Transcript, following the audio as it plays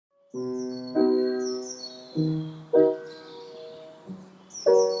Hello,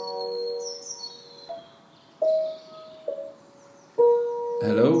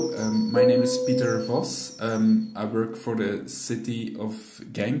 my name is Peter Vos. I work for the city of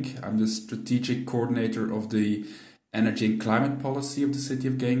Genk. I'm the strategic coordinator of the energy and climate policy of the city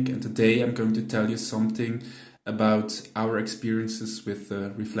of Genk, and today I'm going to tell you something about our experiences with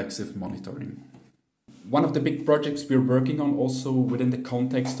reflexive monitoring. One of the big projects we're working on, also within the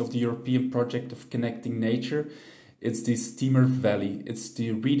context of the European project of connecting nature, it's the Steamer Valley. It's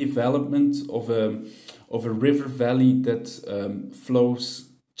the redevelopment of a river valley that flows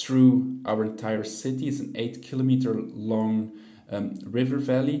through our entire city. It's an 8-kilometer long river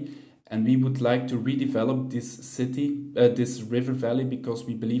valley, and we would like to redevelop this river valley, because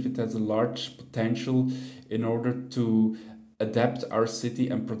we believe it has a large potential in order to adapt our city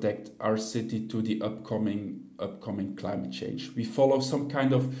and protect our city to the upcoming climate change. We follow some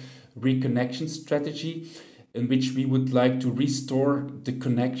kind of reconnection strategy in which we would like to restore the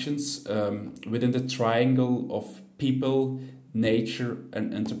connections within the triangle of people, nature,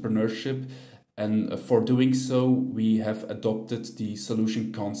 and entrepreneurship. And for doing so, we have adopted the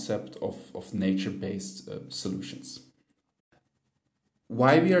solution concept of nature-based solutions.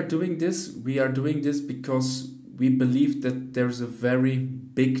 Why we are doing this? We are doing this because we believe that there's a very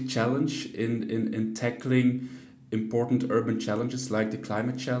big challenge in tackling important urban challenges like the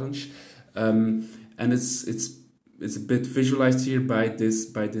climate challenge. And it's a bit visualized here by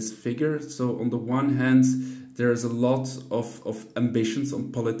this figure. So on the one hand, there's a lot of ambitions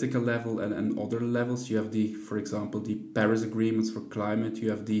on political level and other levels. You have for example, the Paris Agreements for climate. You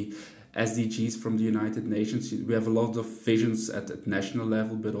have the SDGs from the United Nations. We have a lot of visions at national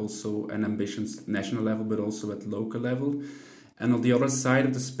level, but also and ambitions national level, but also at local level. And on the other side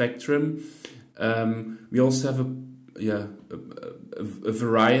of the spectrum, we also have a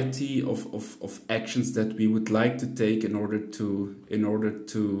variety of actions that we would like to take in order to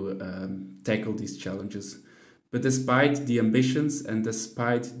tackle these challenges. But despite the ambitions and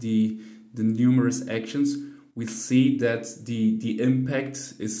despite the numerous actions, we see that the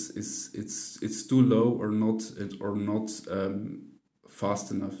impact is too low or not fast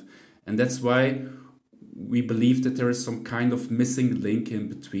enough, and that's why we believe that there is some kind of missing link in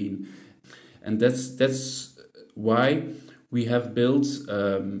between, and that's why we have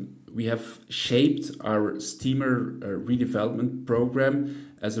shaped our Steamer redevelopment program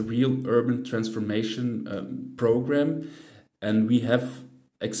as a real urban transformation program, and we have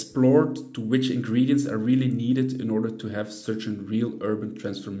explored to which ingredients are really needed in order to have such a real urban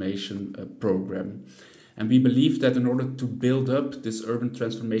transformation program. And we believe that in order to build up this urban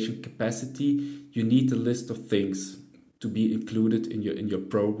transformation capacity, you need a list of things to be included in your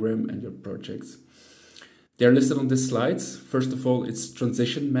program and your projects. They're listed on these slides. First of all, it's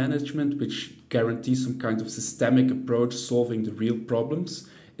transition management, which guarantees some kind of systemic approach solving the real problems.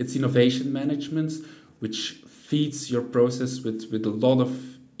 It's innovation management, which feeds your process with a lot of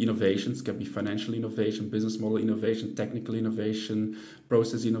innovations. It can be financial innovation, business model innovation, technical innovation,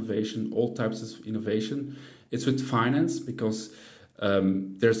 process innovation, all types of innovation. It's with finance, because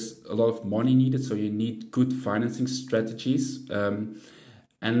there's a lot of money needed, so you need good financing strategies.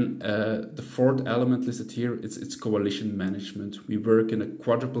 And the fourth element listed here, it's coalition management. We work in a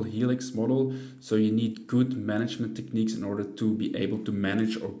quadruple helix model, so you need good management techniques in order to be able to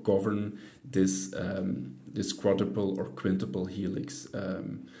manage or govern this quadruple or quintuple helix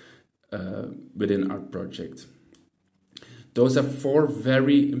within our project. Those are four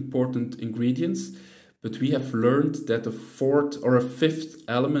very important ingredients, but we have learned that a fourth or a fifth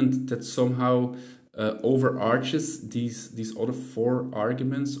element that somehow overarches these other four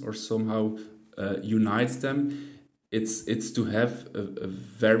arguments or somehow unites them. It's to have a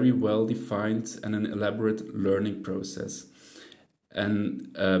very well defined and an elaborate learning process.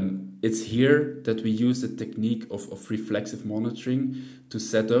 And it's here that we use the technique of reflexive monitoring to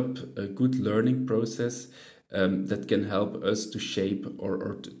set up a good learning process that can help us to shape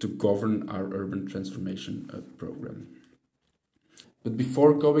or to govern our urban transformation program. But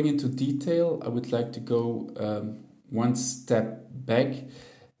before going into detail, I would like to go one step back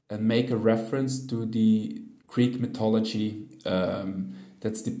and make a reference to the Greek mythology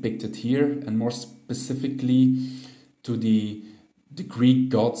that's depicted here, and more specifically to the Greek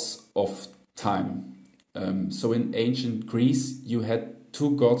gods of time. So in ancient Greece, you had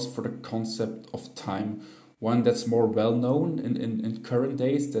two gods for the concept of time. One that's more well known in current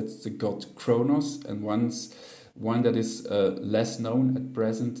days, that's the god Kronos, and one that is less known at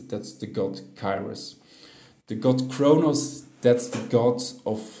present, that's the god Kairos. The god Kronos, that's the god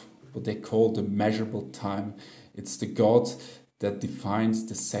of what they call the measurable time. It's the god that defines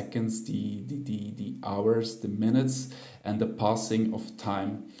the seconds, the hours, the minutes, and the passing of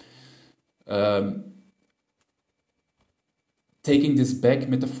time. Taking this back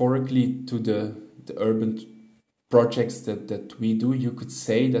metaphorically to the urban projects that we do, you could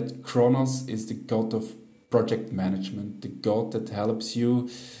say that Kronos is the god of project management, the god that helps you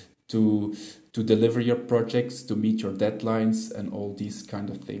to deliver your projects, to meet your deadlines, and all these kind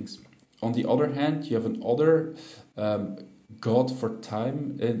of things. On the other hand, you have another god for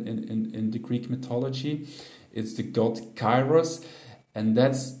time in the Greek mythology. It's the god Kairos, and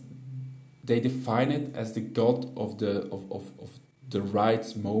they define it as the god of the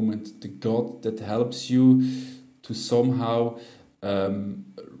right moment, the god that helps you to somehow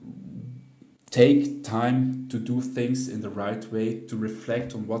take time to do things in the right way, to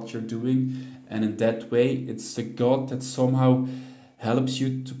reflect on what you're doing, and in that way it's a god that somehow helps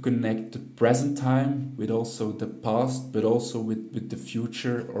you to connect the present time with also the past, but also with the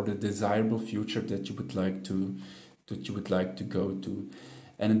future, or the desirable future that you would like to go to.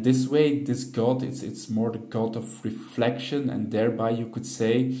 And in this way, this god, it's more the god of reflection, and thereby you could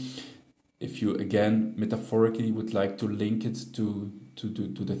say, if you again metaphorically would like to link it to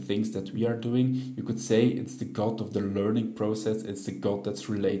the things that we are doing, you could say it's the god of the learning process. It's the god that's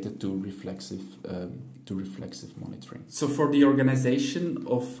related to reflexive monitoring. So for the organization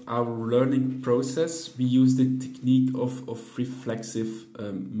of our learning process, we use the technique of reflexive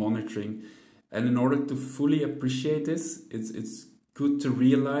monitoring. And in order to fully appreciate this, it's good to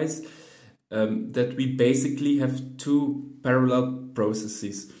realize that we basically have two parallel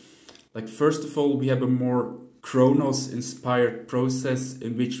processes. Like, first of all, we have a more Kronos-inspired process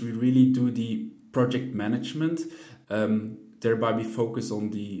in which we really do the project management. Thereby we focus on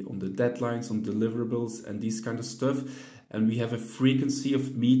the deadlines, on deliverables, and these kind of stuff. And we have a frequency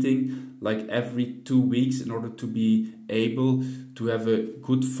of meeting like every 2 weeks in order to be able to have a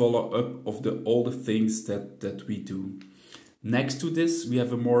good follow-up of all the things that we do. Next to this, we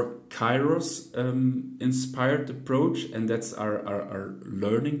have a more Kairos inspired approach, and that's our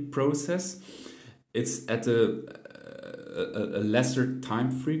learning process. It's at a lesser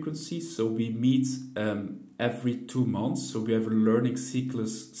time frequency, so we meet every 2 months. So we have a learning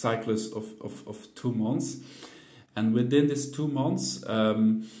cyclus of 2 months, and within this 2 months,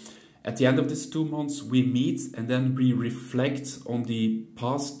 at the end of these 2 months, we meet and then we reflect on the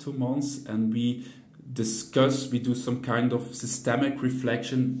past 2 months, and we do some kind of systemic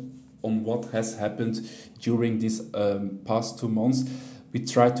reflection on what has happened during these past 2 months. We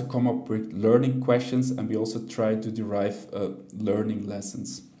try to come up with learning questions, and we also try to derive learning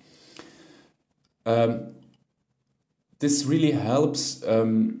lessons. This really helps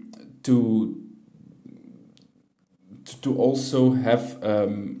to also have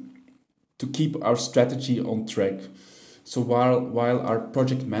to keep our strategy on track. So while our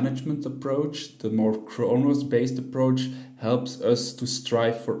project management approach, the more Kronos-based approach, helps us to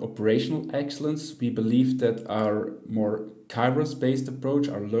strive for operational excellence, we believe that our more Kairos-based approach,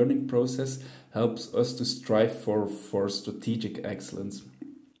 our learning process, helps us to strive for strategic excellence.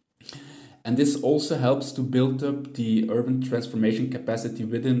 And this also helps to build up the urban transformation capacity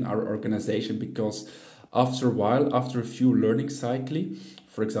within our organization, because after a while, after a few learning cycles,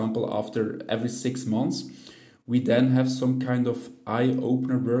 for example, after every 6 months, we then have some kind of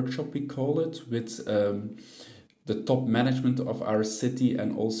eye-opener workshop, we call it, with the top management of our city,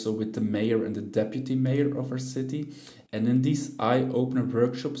 and also with the mayor and the deputy mayor of our city. And in these eye-opener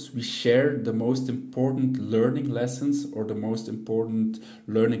workshops, we share the most important learning lessons, or the most important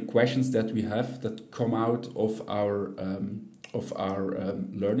learning questions that we have that come out of our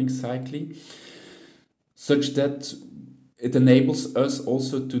learning cycle, such that it enables us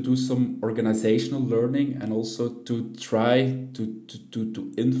also to do some organizational learning, and also to try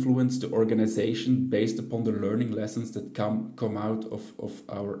to influence the organization based upon the learning lessons that come out of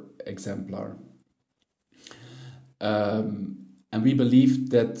our exemplar. And we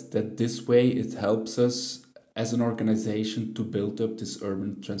believe that this way it helps us as an organization to build up this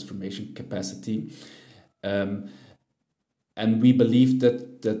urban transformation capacity. And we believe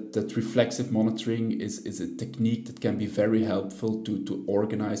that reflexive monitoring is a technique that can be very helpful to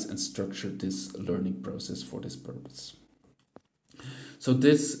organize and structure this learning process for this purpose. So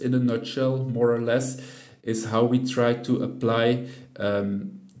this, in a nutshell, more or less, is how we try to apply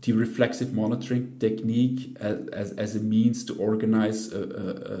the reflexive monitoring technique as a means to organize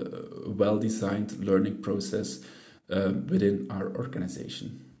a well-designed learning process within our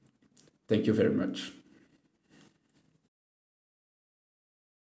organization. Thank you very much.